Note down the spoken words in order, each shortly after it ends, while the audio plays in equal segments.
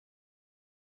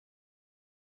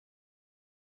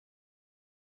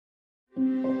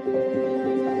Channel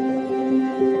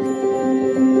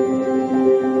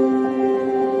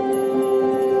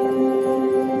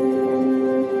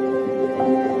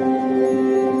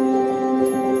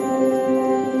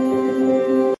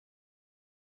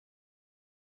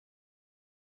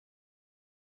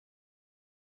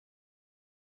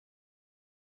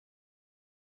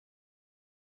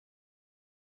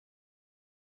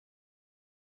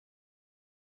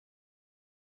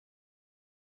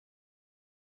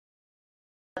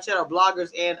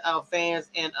bloggers and fans,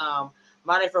 and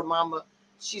my name for Mama.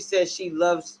 She says she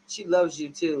loves you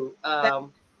too.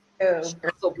 She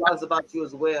also blogs about you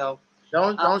as well.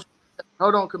 Don't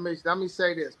hold on, Commission. Let me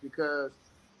say this because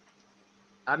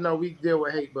I know we deal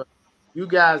with hate, but you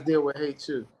guys deal with hate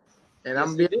too. And Yes,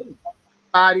 I'm we being do.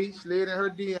 somebody slid in her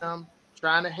DM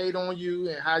trying to hate on you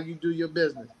and how you do your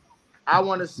business. I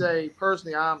want to say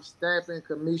personally, I'm stamping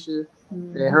Kamisha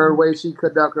and her way she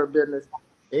conduct her business.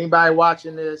 Anybody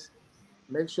watching this,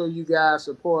 make sure you guys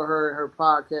support her and her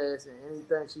podcast and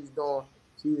anything she's doing.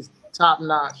 She's top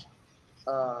notch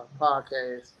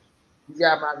podcast. You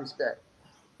got my respect.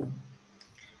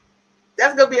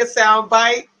 That's gonna be a sound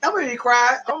bite. I'm gonna be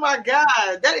cry. Oh my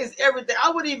god, that is everything.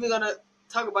 I wasn't even gonna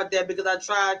talk about that because I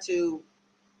tried to.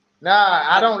 Nah,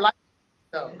 I don't like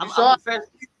it though. I'm professional.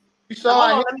 You Now, saw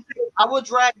hold it. on, let me say, I will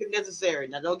drag if necessary.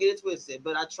 Now, don't get it twisted,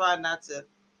 but I try not to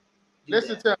do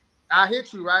Listen that. to me. I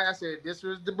hit you right. I said this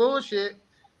was the bullshit,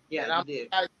 Yeah, and you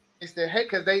did. it's the hate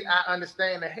because I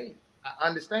understand the hate. I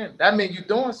understand. That means you're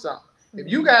doing something.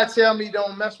 If you gotta tell me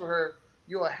don't mess with her,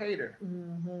 you're a hater.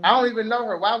 I don't even know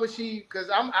her. Why would she? Because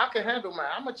I can handle mine.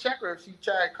 I'm gonna check her if she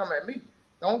try to come at me.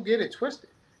 Don't get it twisted.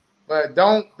 But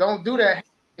don't do that.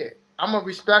 I'm gonna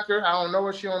respect her. I don't know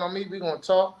what she on me. We gonna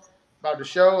talk about the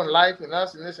show and life and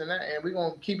us and this and that, and we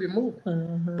gonna keep it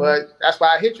moving. But that's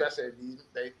why I hit you. I said these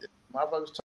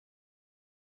motherfuckers.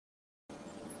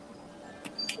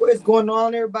 What is going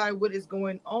on, everybody? What is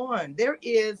going on? There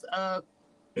is a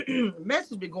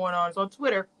message been going on. It's on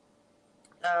Twitter.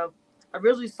 Uh, I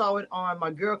originally saw it on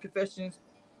my girl Confessions,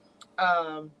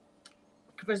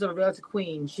 Confessions of a Relative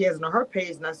Queen. She has it on her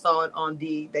page, and I saw it on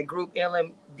that group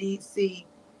LMDC.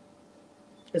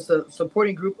 It's a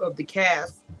supporting group of the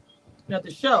cast of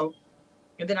the show,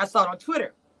 and then I saw it on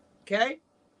Twitter. Okay.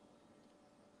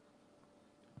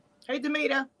 Hey,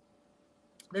 Demita.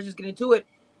 Let's just get into it.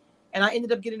 And I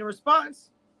ended up getting a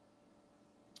response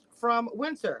from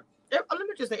Winter. Let me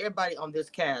just say, everybody on this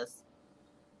cast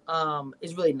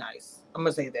is really nice. I'm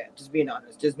gonna say that. Just being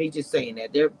honest. Just me just saying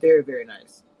that. They're very, very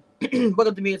nice.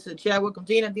 Welcome to me to the chat. Welcome,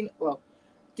 Tina. Tina,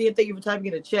 thank you for typing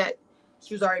in the chat.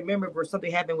 She was already a member for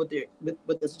something happened with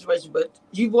the situation, but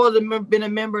you've always been a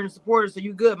member and a supporter, so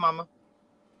you good, Mama.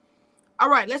 All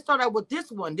right, let's start out with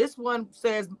this one. This one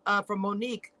says from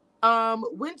Monique.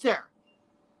 Winter,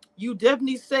 you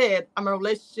definitely said I'm a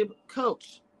relationship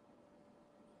coach.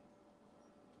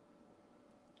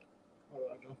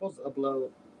 I'm supposed to upload.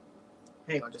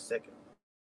 Hang on just a second.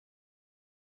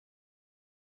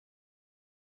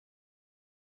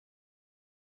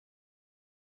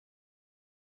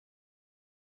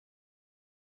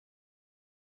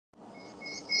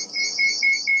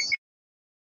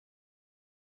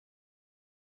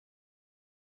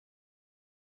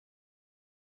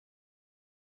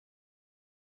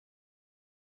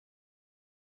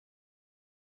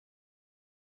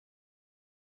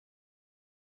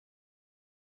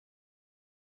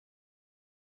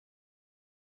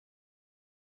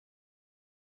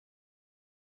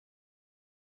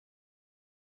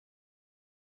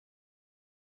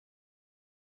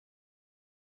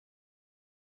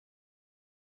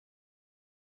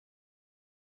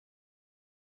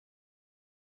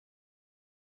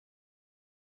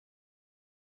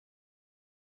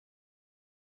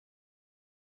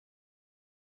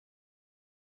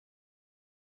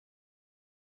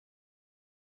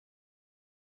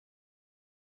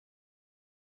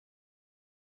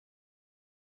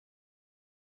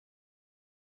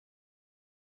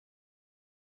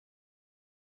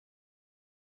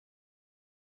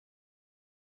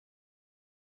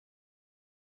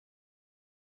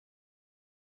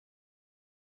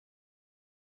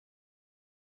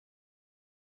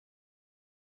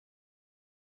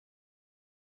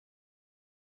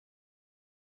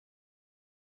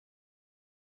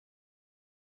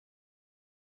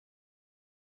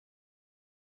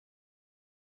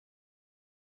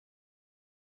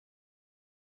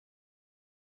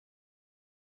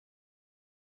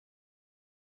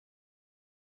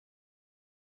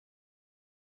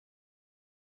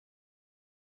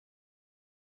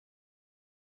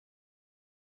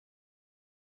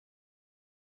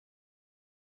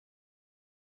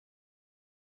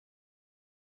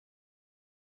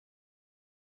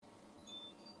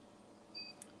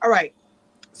 All right.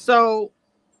 So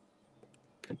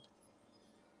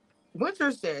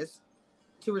Winter says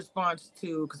to respond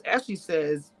to, because Ashley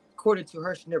says, according to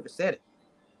her, she never said it.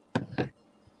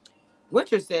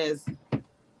 Winter says,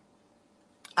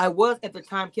 I was at the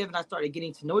time Kevin and I started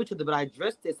getting to know each other, but I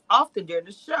addressed this often during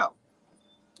the show.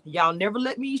 Y'all never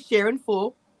let me share in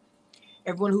full.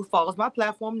 Everyone who follows my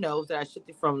platform knows that I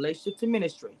shifted from relationship to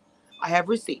ministry. I have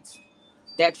receipts.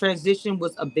 That transition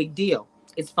was a big deal.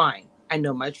 It's fine. I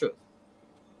know my truth.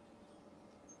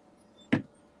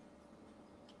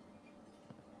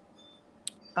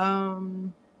 Let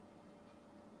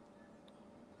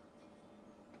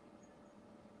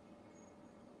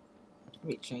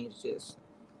me change this.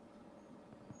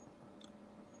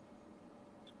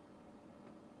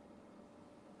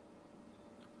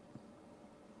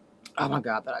 Oh my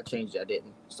God, that I changed it. I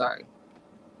didn't. Sorry.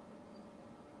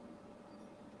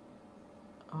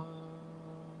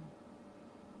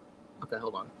 Okay,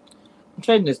 hold on. I'm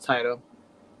changing this title.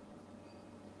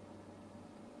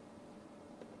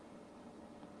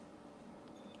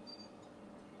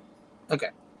 Okay.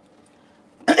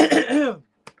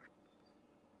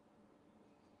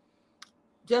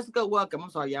 Jessica, welcome. I'm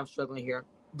sorry, I'm struggling here.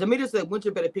 Demeter said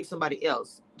Winter better pick somebody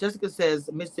else. Jessica says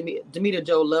Miss Demeter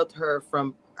Joe loved her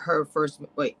from her first.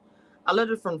 Wait, I loved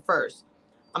her from first.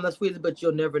 I'm the sweetest, but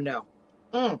you'll never know.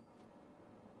 Now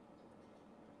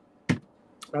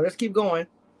let's keep going.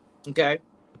 Okay.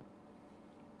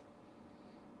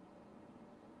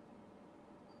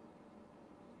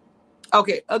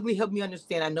 Okay, Ugly, help me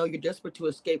understand. I know you're desperate to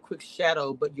escape quick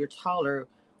shadow, but you're taller.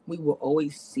 We will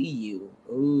always see you.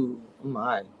 Ooh, oh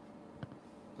my.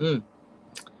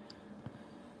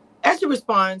 Ashley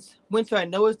responds, Winter, I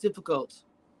know it's difficult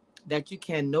that you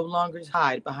can no longer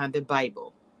hide behind the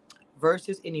Bible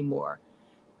verses anymore.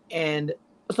 And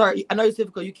sorry, I know it's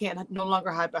difficult. You can't no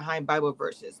longer hide behind Bible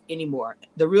verses anymore.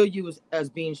 The real you is as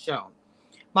being shown.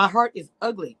 My heart is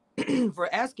ugly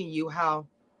for asking you how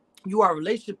you are a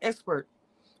relationship expert.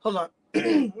 Hold on.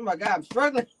 Oh my God, I'm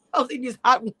struggling. I was eating these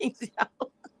hot wings, y'all.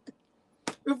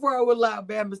 Before I would allow a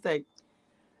bad mistake.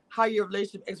 How you're a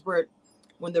relationship expert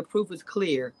when the proof is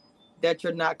clear that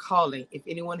you're not calling. If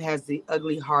anyone has the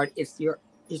ugly heart, it's you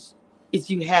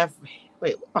have.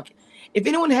 Wait, okay. If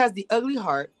anyone has the ugly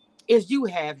heart, it's you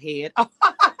have head. Oh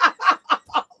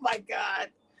my God.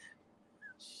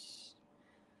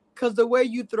 Because the way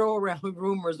you throw around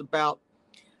rumors about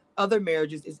other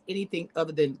marriages is anything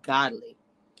other than godly.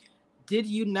 Did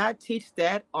you not teach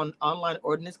that on online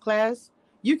ordinance class?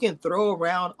 You can throw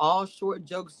around all short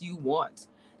jokes you want.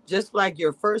 Just like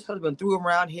your first husband threw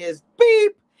around his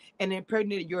beep and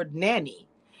impregnated your nanny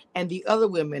and the other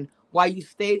women while you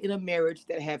stayed in a marriage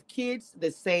that have kids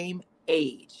the same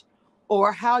age.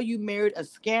 Or how you married a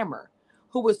scammer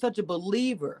who was such a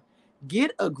believer.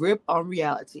 Get a grip on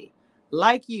reality.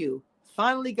 Like you,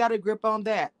 finally got a grip on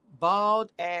that. Bald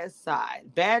ass side.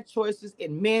 Bad choices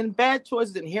in men, bad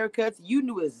choices in haircuts. You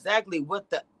knew exactly what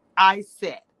I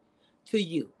said to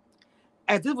you.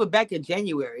 As if we're back in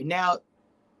January. Now,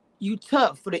 you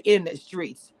tough for the internet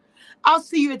streets. I'll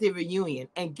see you at the reunion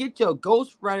and get your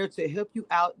ghostwriter to help you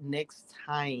out next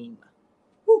time.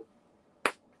 Woo.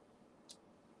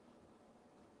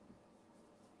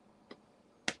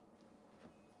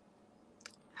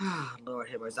 Lord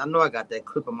have mercy. I know I got that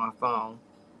clip on my phone.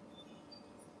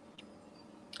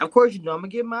 Of course, you know I'm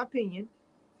going to give my opinion.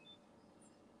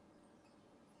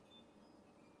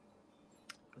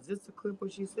 Is this the clip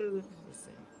where she said it? Let's see.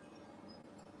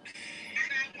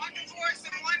 And I'm looking for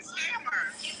someone scammer.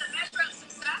 Is the measure of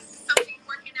success something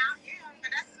working out? Yeah,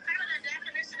 but that's kind of the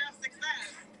definition of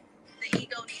success. The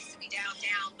ego needs to be down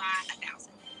by 1,000.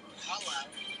 Hello.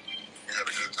 You had a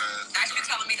good time? Actually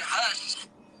telling me to hush.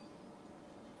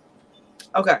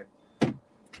 Okay.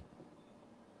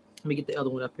 Let me get the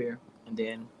other one up here, and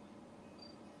then.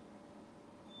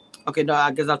 Okay, no,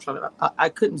 I guess I'm trying to. I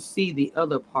couldn't see the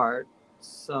other part,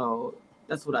 so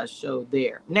that's what I showed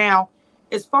there. Now,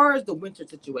 as far as the Winter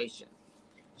situation,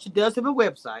 she does have a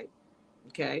website,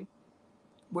 okay,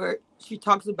 where she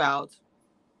talks about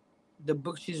the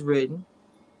book she's written.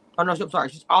 Oh no, I'm sorry,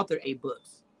 she's authored 8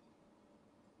 books.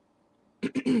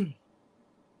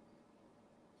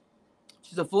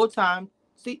 She's a full-time.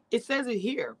 See, it says it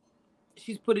here.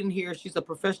 She's put in here. She's a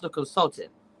professional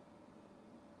consultant.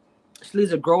 She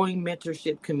leads a growing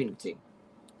mentorship community.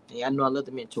 Yeah, I know I love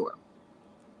the mentor.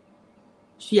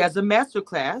 She has a master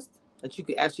class that you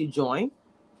could actually join.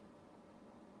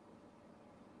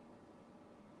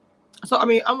 So, I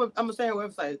mean, I'm gonna say her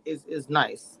website is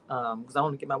nice because I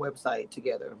want to get my website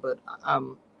together. But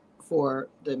for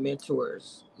the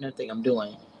mentors and everything I'm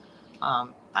doing,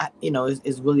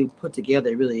 is really put together.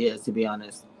 It really is, to be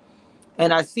honest.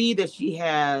 And I see that she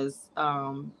has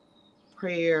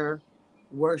prayer,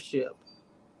 worship,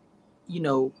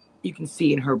 you can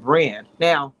see in her brand.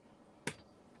 Now,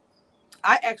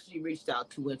 I actually reached out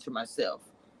to Winter myself,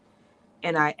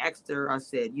 and I asked her, I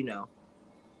said,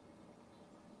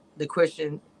 the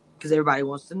question, because everybody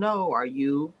wants to know, are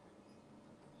you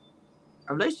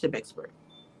a relationship expert?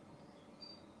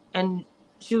 And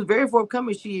she was very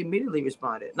forthcoming. She immediately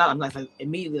responded. I'm not like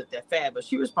immediately that fast, but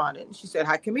she responded. And she said,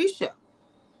 "Hi, Kamisha.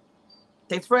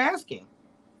 Thanks for asking."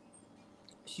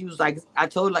 She was like, I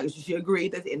told her, like, she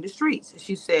agreed that's in the streets.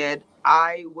 She said,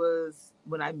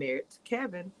 when I married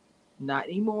Kevin, not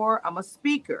anymore. I'm a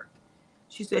speaker.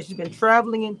 She said she's been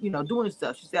traveling and, doing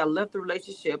stuff. She said, I left the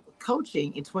relationship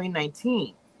coaching in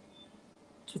 2019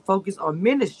 to focus on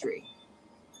ministry.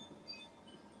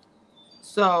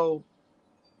 So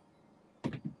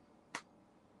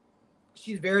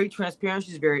she's very transparent.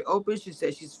 She's very open. She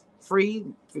said she's free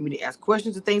for me to ask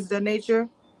questions and things of that nature.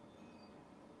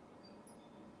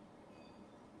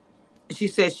 She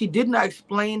said she did not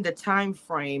explain the time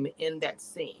frame in that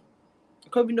scene.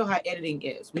 Because we know how editing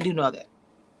is. We do know that.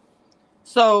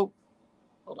 So,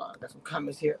 hold on. I got some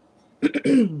comments here.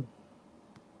 You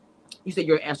said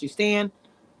you're an Ashley Stan.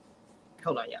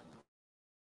 Hold on, yeah.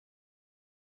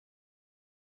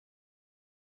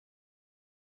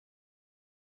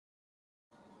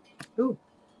 Ooh.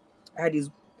 I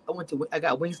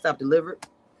got Wingstop delivered.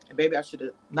 And baby, I should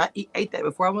have not ate that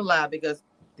before I went live because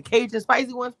the Cajun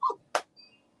spicy ones,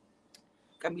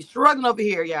 got me struggling over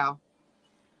here, y'all.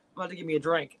 I'm about to give me a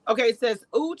drink. Okay, it says,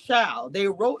 ooh, child. They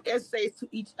wrote essays to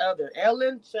each other.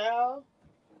 Ellen, child.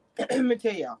 Let me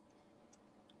tell y'all.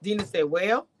 Dina said,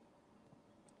 well,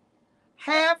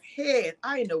 half head.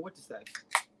 I didn't know what to say.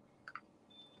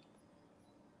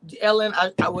 Ellen,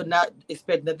 I would not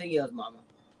expect nothing else, mama.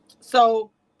 So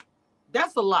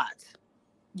that's a lot.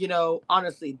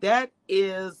 Honestly, that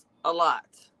is a lot.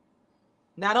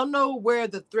 Now, I don't know where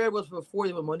the thread was before,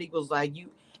 but Monique was like,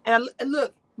 and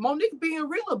look, Monique being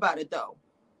real about it, though.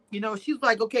 She's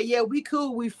like, okay, yeah, we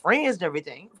cool, we friends and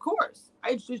everything. Of course.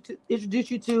 I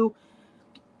introduce you to,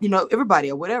 everybody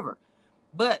or whatever.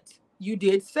 But you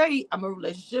did say I'm a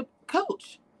relationship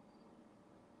coach.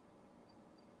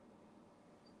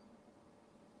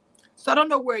 So I don't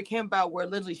know where it came about, where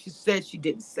literally she said she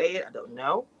didn't say it. I don't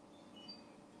know.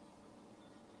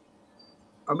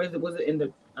 Or maybe it wasn't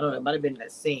I don't know, it might have been in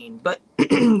that scene. But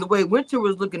the way Winter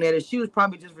was looking at it, she was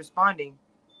probably just responding.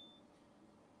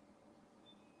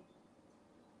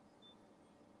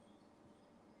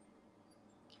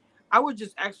 I was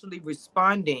just actually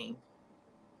responding.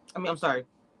 I'm sorry.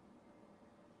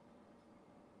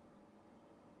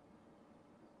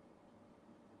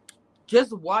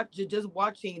 Just watching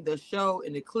the show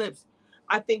and the clips,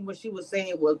 I think what she was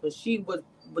saying was when she was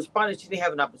responding, she didn't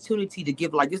have an opportunity to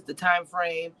give like this the time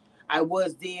frame I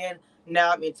was then.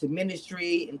 Now I'm into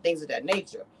ministry and things of that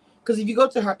nature. Because if you go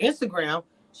to her Instagram,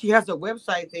 she has a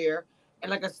website there, and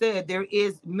like I said, there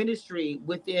is ministry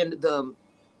within the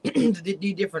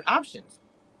different options.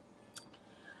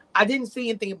 I didn't see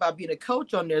anything about being a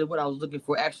coach on there. What I was looking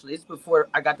for, actually, it's before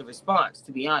I got the response,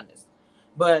 to be honest.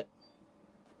 But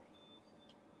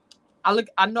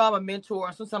I know I'm a mentor,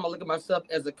 and sometimes I look at myself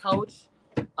as a coach.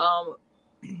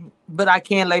 But I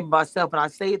can't label myself, and I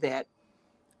say that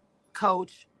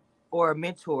coach or a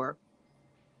mentor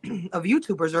of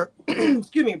YouTubers or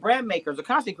excuse me, brand makers or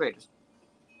content creators.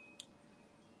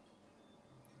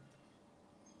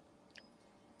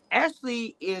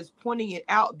 Ashley is pointing it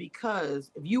out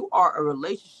because if you are a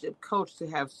relationship coach to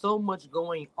have so much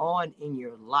going on in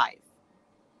your life,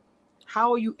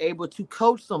 how are you able to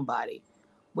coach somebody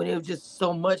when there's just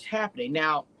so much happening?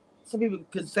 Now, some people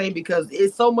could say because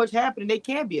it's so much happening, they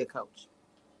can be a coach.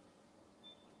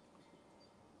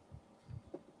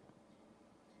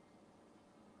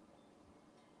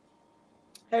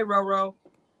 Hey, Roro.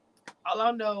 All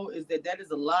I know is that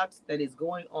is a lot that is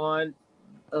going on.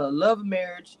 Love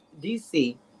Marriage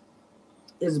DC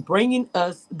is bringing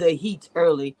us the heat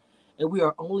early, and we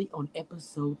are only on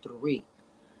episode 3.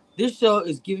 This show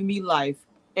is giving me life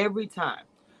every time.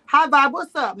 Hi, Vibe.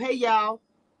 What's up? Hey, y'all.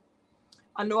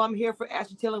 I know I'm here for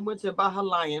Ashley telling Winter about her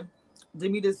lion.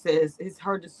 Demeter says it's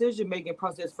her decision-making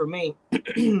process for me.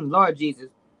 Lord Jesus.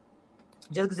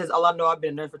 Jessica says, all I know, I've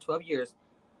been a nurse for 12 years.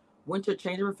 Winter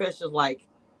changing professions like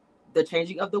the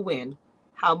changing of the wind.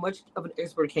 How much of an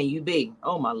expert can you be?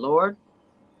 Oh, my Lord.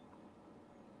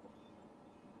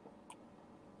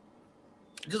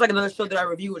 Just like another show that I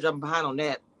review, which I'm behind on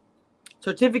that.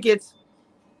 Certificates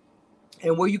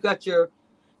and where you got your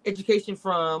education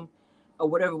from or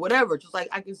whatever. Just like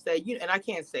I can say, and I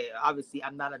can't say it. Obviously,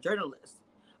 I'm not a journalist.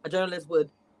 A journalist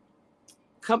would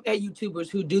come at YouTubers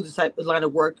who do this type of line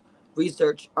of work,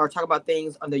 research, or talk about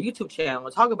things on their YouTube channel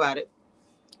and talk about it,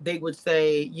 they would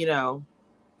say, you know,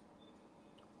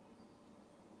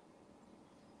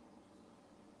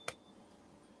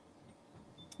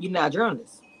 you're not a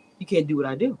journalist. You can't do what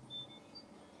I do.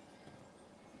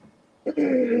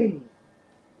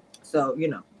 So, you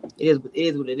know, it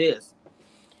is what it is.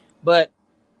 But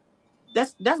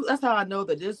that's how I know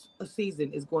that this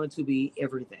season is going to be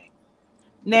everything.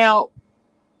 Now,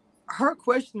 her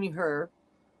questioning her,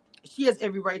 she has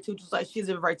every right to, just like she has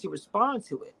every right to respond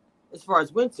to it. As far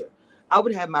as Winter, I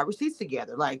would have my receipts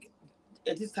together. Like,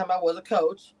 at this time I was a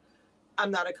coach.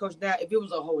 I'm not a coach now. If it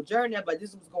was a whole journey, I'd be like,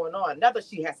 this was going on. Not that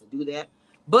she has to do that,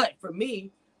 but for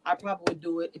me, I probably would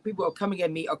do it if people are coming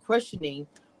at me or questioning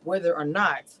whether or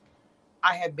not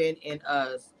I have been in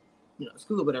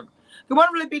school or whatever. Good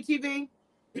morning, Really Big TV.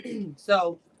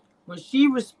 So when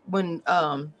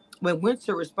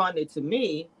Winter responded to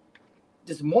me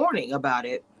this morning about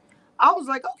it, I was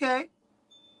like, okay.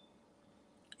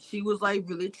 She was like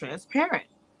really transparent,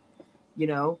 you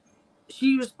know.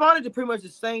 She responded to pretty much the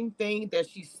same thing that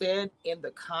she said in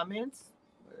the comments.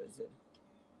 Where is it?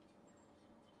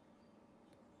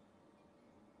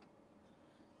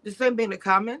 The same thing in the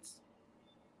comments.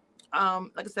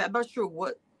 Like I said, I'm not sure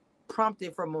what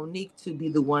prompted for Monique to be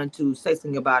the one to say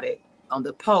something about it on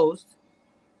the post,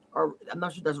 or I'm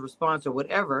not sure that's a response or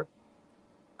whatever.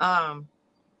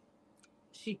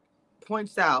 She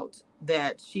points out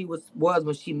that she was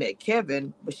when she met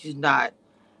Kevin, but she's not,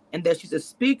 and that she's a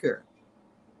speaker.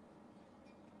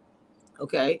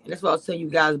 Okay, and that's what I was telling you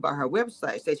guys about her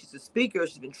website. Say she's a speaker.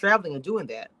 She's been traveling and doing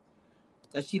that.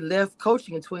 That she left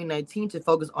coaching in 2019 to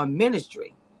focus on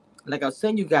ministry. Like I was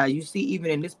telling you guys, you see, even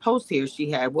in this post here,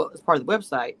 she had as part of the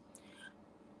website.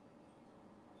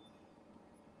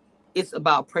 It's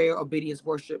about prayer, obedience,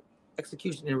 worship,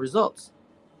 execution, and results.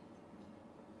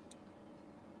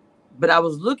 But I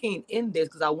was looking in this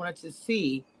because I wanted to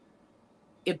see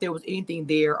if there was anything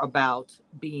there about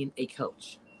being a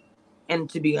coach. And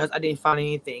to be honest, I didn't find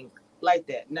anything like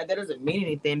that. Now, that doesn't mean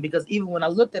anything because even when I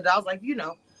looked at it, I was like,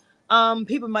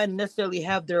 people might necessarily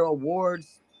have their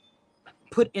awards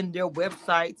put in their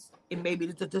websites, and maybe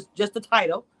it's just a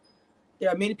title. There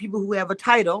are many people who have a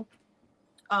title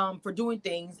for doing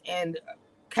things and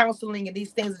counseling and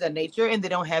these things of that nature, and they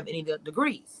don't have any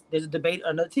degrees. There's a debate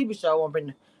on another TV show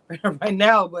on right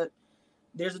now, but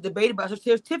there's a debate about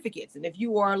certificates and if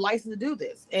you are licensed to do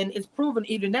this. And it's proven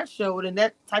even in that show and in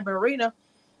that type of arena,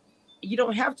 you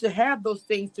don't have to have those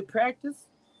things to practice.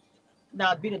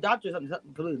 Now, being a doctor is something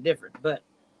completely different, but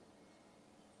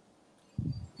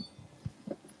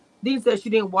Dean says she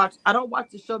didn't watch. I don't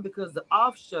watch the show because the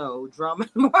off show drama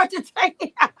is more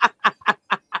entertaining.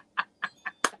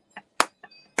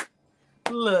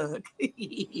 Look.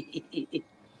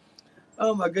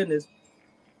 Oh my goodness.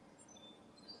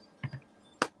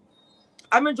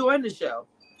 I'm enjoying the show.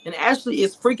 And Ashley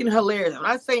is freaking hilarious. I'm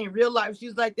not saying in real life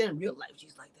she's like that. In real life,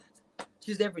 she's like that.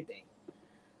 She's everything.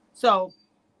 So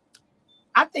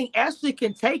I think Ashley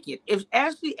can take it. If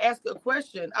Ashley asks a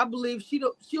question, I believe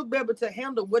she'll be able to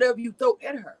handle whatever you throw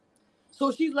at her.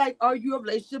 So she's like, are you a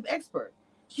relationship expert?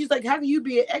 She's like, how can you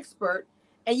be an expert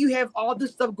and you have all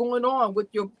this stuff going on with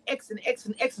your ex and ex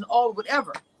and ex and all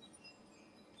whatever?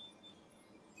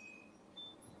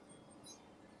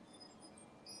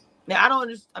 Now, I don't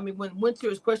understand. I mean, when Winter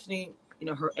is questioning,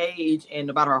 her age and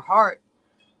about her heart,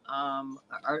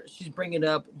 she's bringing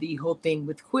up the whole thing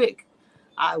with Quick.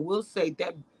 I will say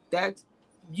that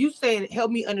you saying,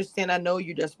 help me understand. I know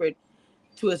you're desperate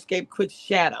to escape Quick's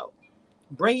shadow.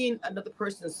 Bringing another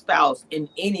person's spouse in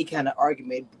any kind of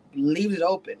argument leaves it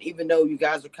open, even though you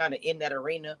guys are kind of in that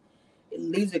arena. It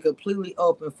leaves it completely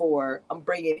open for, I'm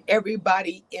bringing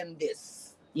everybody in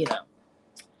this,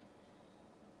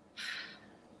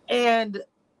 And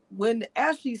when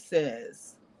Ashley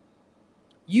says,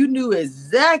 you knew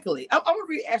exactly, I'm going to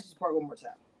read Ashley's part one more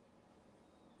time.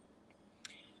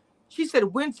 She said,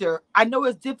 Winter, I know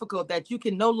it's difficult that you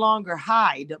can no longer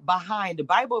hide behind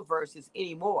Bible verses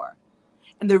anymore.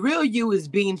 And the real you is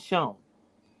being shown.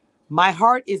 My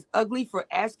heart is ugly for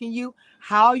asking you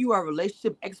how you are a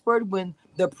relationship expert when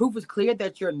the proof is clear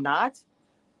that you're not.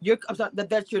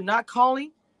 That you're not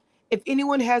calling. If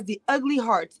anyone has the ugly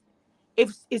heart,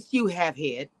 if it's you, have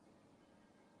head.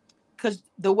 Because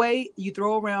the way you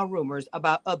throw around rumors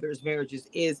about others' marriages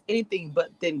is anything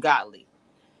but then godly.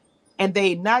 And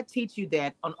they not teach you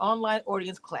that on online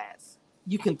audience class.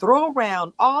 You can throw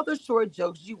around all the short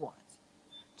jokes you want.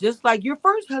 Just like your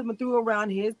first husband threw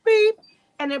around his beep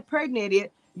and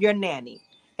impregnated your nanny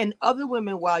and other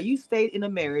women while you stayed in a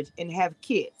marriage and have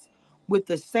kids with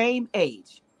the same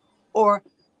age. Or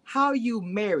how you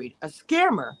married a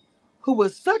scammer who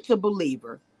was such a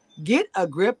believer. Get a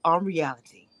grip on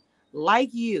reality.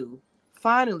 Like you,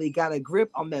 finally got a grip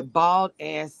on that bald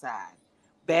ass side.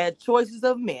 Bad choices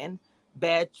of men,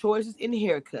 bad choices in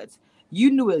haircuts.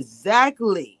 You knew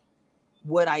exactly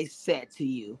what I said to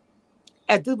you.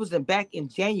 And this was back in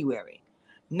January.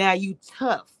 Now you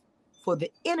tough for the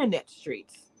internet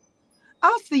streets.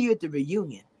 I'll see you at the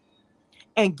reunion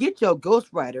and get your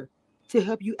ghostwriter to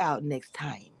help you out next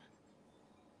time.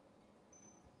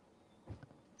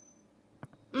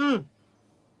 Mm.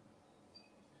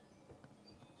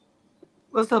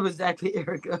 What's up exactly,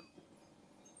 Erica?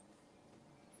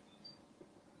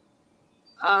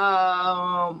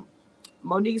 Um,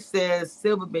 Monique says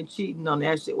Silver been cheating on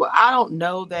that shit. Well, I don't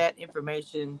know that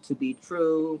information to be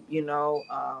true.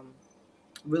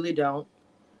 Really don't.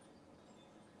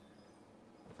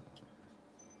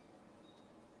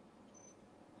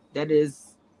 That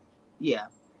is, yeah.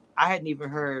 I hadn't even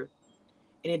heard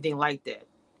anything like that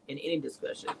in any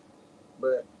discussion.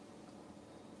 But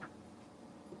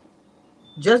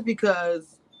just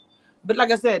because, but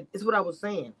like I said, it's what I was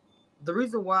saying. The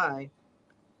reason why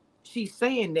she's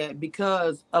saying that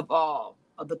because of all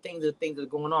of the things that are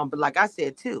going on. But like I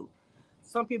said too,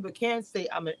 some people can say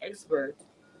I'm an expert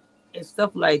and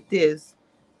stuff like this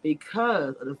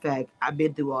because of the fact I've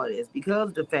been through all this, because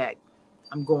of the fact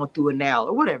I'm going through it now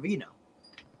or whatever.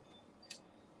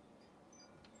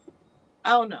 I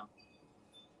don't know.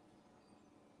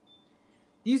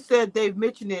 You said they've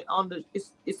mentioned it on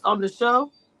it's on the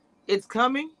show. It's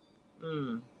coming.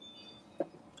 Mm,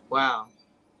 wow.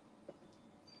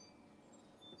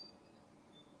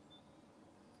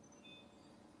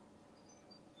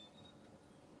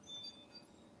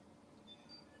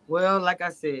 Well, like I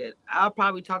said, I'll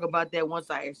probably talk about that once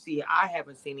I see it. I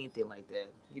haven't seen anything like that.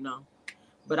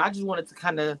 But I just wanted to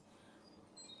kind of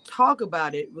talk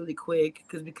about it really quick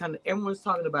because we kind of everyone's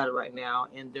talking about it right now,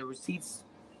 and the receipts,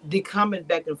 the comment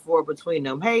back and forth between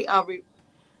them. Hey,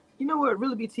 you know what?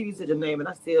 Really, be TV said your name, and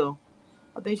I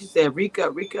think she said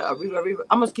Rika.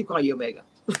 I'm gonna keep calling you Omega.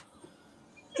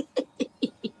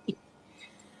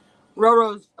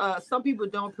 Roro's. Some people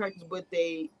don't practice what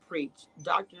they preach.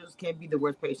 Doctors can be the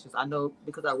worst patients. I know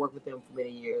because I worked with them for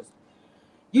many years.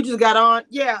 You just got on,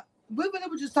 yeah. We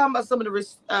were just talking about some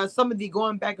of the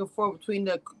going back and forth between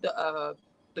the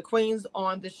queens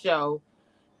on the show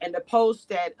and the posts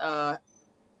that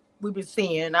we've been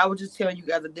seeing. I was just telling you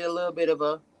guys I did a little bit of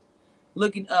a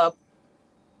looking up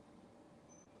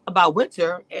about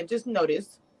Winter and just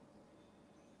noticed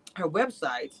her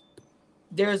website.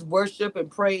 There's worship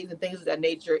and praise and things of that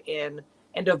nature and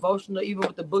devotional, even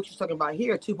with the book she's talking about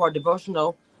here, two-part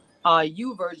devotional,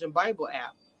 U version Bible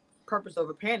app, Purpose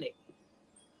Over Panic.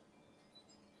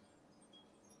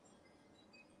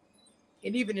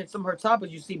 And even in some of her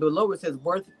topics you see below it says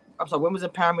women's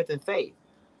empowerment and faith.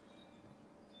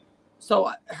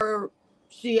 So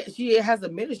she has a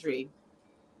ministry,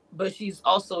 but she's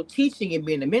also teaching and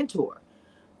being a mentor.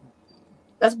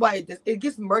 That's why it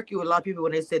gets murky with a lot of people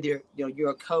when they say you're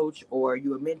a coach or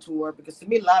you're a mentor, because to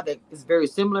me a lot of that is very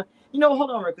similar. Hold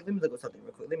on real quick. Let me look at something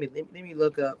real quick. Let me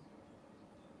look up.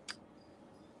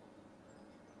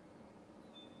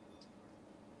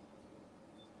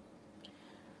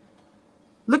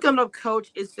 Looking up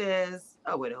coach, it says,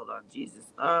 oh wait, hold on, Jesus.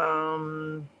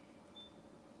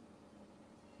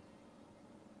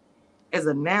 As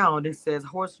a noun, it says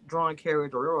horse-drawn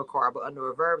carriage or railroad car, but under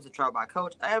a verb, it's a trial by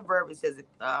coach. A verb, it says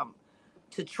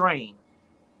to train.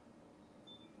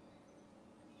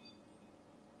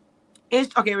 Okay,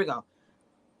 here we go.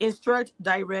 Instruct,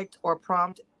 direct, or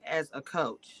prompt as a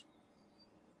coach.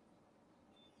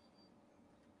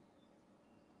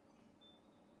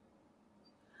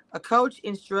 A coach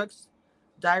instructs,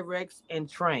 directs, and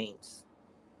trains.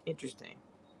 Interesting.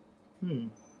 I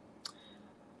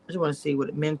just want to see what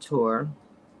a mentor.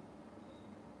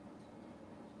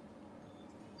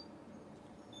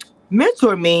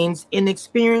 Mentor means an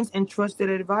experienced and trusted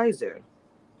advisor.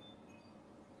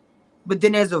 But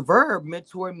then as a verb,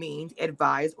 mentor means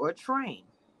advise or train.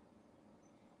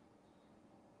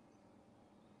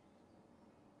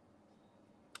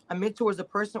 A mentor is a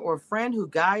person or a friend who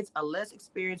guides a less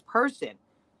experienced person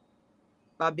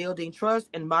by building trust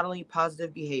and modeling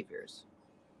positive behaviors.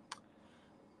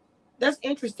 That's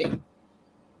interesting.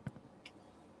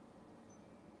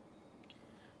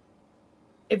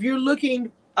 If you're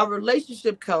looking a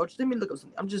relationship coach, let me look up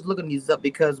something. I'm just looking these up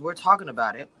because we're talking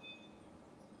about it.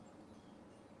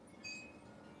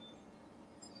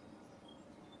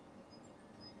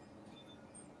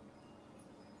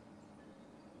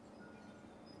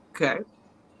 Okay.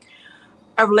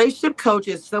 A relationship coach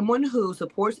is someone who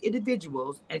supports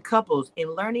individuals and couples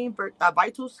in learning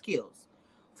vital skills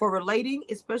for relating,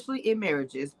 especially in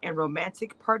marriages and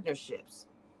romantic partnerships.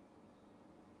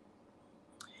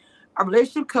 A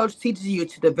relationship coach teaches you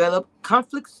to develop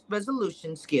conflict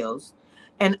resolution skills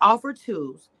and offer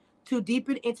tools to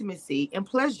deepen intimacy and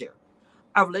pleasure.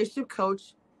 A relationship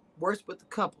coach works with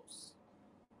couples.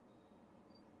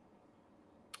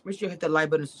 Make sure you hit that like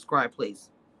button and subscribe,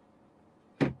 please.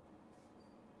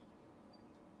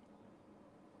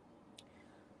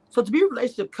 So to be a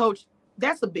relationship coach,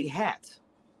 that's a big hat.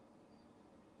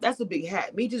 That's a big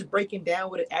hat. Me just breaking down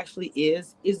what it actually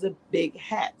is a big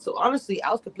hat. So honestly,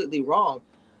 I was completely wrong.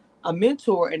 A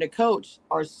mentor and a coach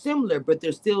are similar, but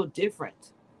they're still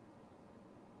different.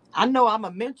 I know I'm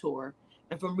a mentor,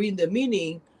 and from reading the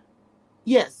meaning,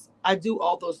 yes, I do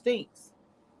all those things.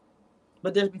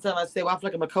 But there's been times I say, well, I feel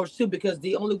like I'm a coach too, because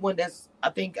the only one that's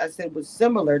I think I said was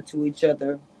similar to each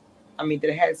other. I mean,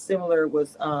 that had similar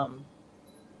was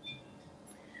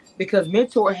because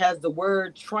mentor has the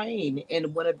word train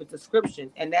in one of its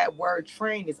descriptions, and that word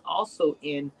train is also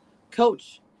in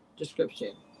coach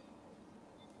description.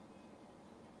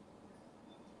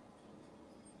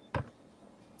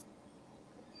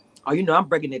 Oh, you know, I'm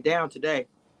breaking it down today.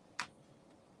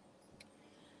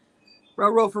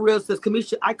 Roro for real says,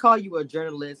 Kamisha, I call you a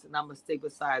journalist and I'm going to stick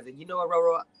beside it. You know what,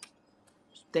 Roro?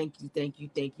 Thank you, thank you,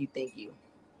 thank you, thank you.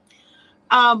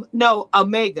 No,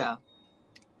 Omega.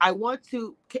 I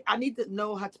need to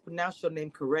know how to pronounce your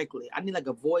name correctly. I need like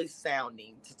a voice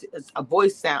sounding, a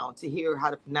voice sound to hear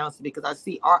how to pronounce it, because I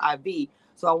see R-I-V.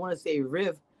 So I want to say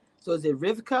Riv. So is it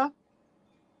Rivka?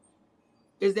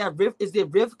 Is it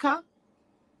Rivka?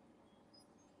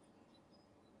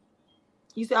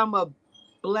 You say I'm a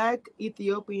Black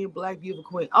Ethiopian, Black beautiful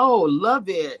queen. Oh, love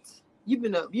it. You've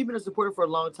been a supporter for a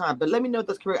long time, but let me know if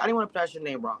that's correct. I didn't want to pronounce your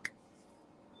name wrong.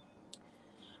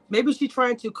 Maybe she's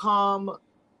trying to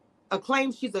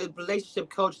claim she's a relationship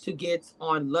coach to get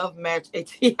on Love Match.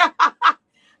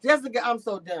 Jessica, I'm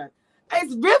so done.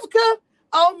 It's Rivka.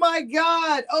 Oh my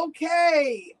God.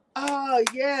 Okay. Oh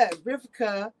yeah,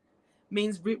 Rivka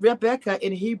means Rebecca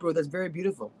in Hebrew. That's very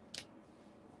beautiful.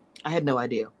 I had no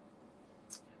idea.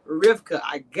 Rivka,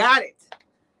 I got it.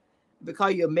 We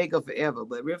call you Omega forever,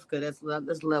 but Rivka,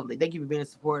 that's lovely. Thank you for being a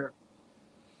supporter.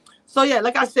 So yeah,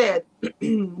 like I said,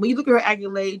 when you look at her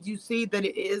accolades, you see that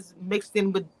it is mixed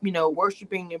in with,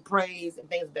 worshiping and praise and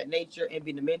things of that nature and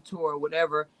being a mentor or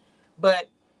whatever. But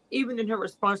even in her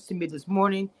response to me this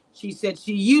morning, she said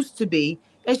she used to be,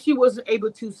 and she wasn't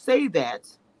able to say that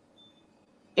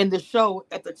in the show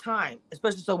at the time.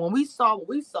 Especially so when we saw what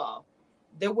we saw,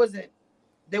 there was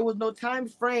no time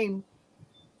frame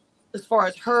as far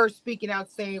as her speaking out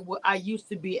saying, well, I used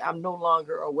to be, I'm no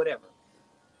longer, or whatever.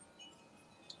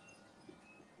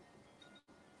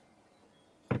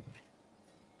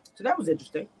 So that was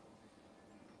interesting.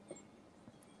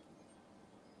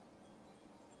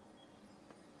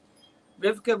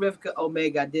 Rivka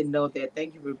Omega, I didn't know that.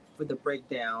 Thank you for the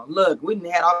breakdown. Look, we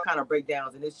had all kind of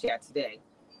breakdowns in this chat today.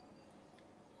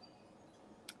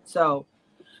 So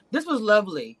this was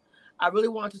lovely. I really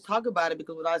wanted to talk about it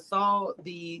because when I saw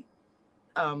the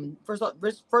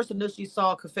first initially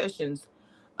saw Confessions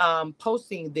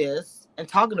posting this and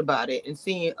talking about it, and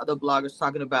seeing other bloggers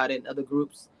talking about it in other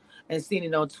groups and seeing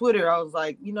it on Twitter, I was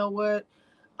like, you know what?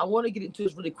 I want to get into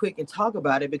this really quick and talk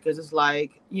about it, because it's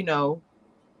like,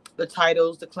 the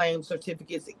titles, the claims,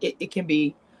 certificates, it can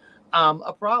be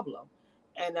a problem.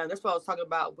 And that's what I was talking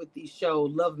about with the show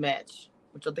Love Match,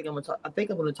 which I think I'm going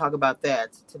to talk about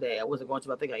that today. I wasn't going to,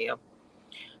 but I think I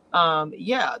am.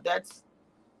 Yeah, that's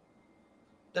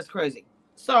crazy.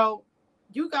 So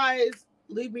you guys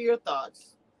leave me your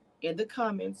thoughts in the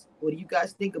comments. What do you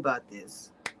guys think about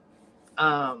this?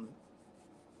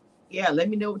 Yeah, let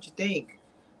me know what you think.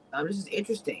 This is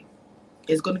interesting.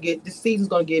 This season's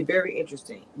gonna get very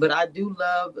interesting. But I do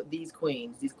love these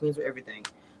queens. These queens are everything.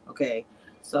 Okay.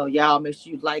 So y'all make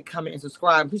sure you like, comment, and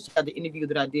subscribe. Please check out the interview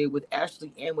that I did with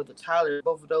Ashley and with Tyler.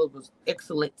 Both of those was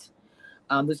excellent.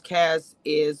 This cast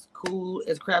is cool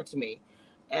as crap to me,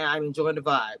 and I'm enjoying the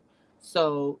vibe.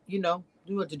 So, do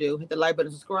what to do. Hit the like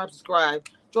button, subscribe,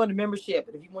 join the membership.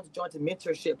 And if you want to join the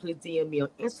mentorship, please DM me on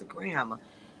Instagram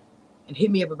and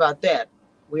hit me up about that.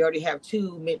 We already have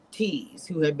 2 mentees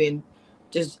who have been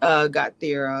just got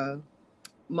their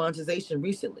monetization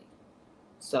recently.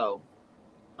 So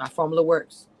my formula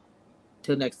works.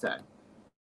 Till next time.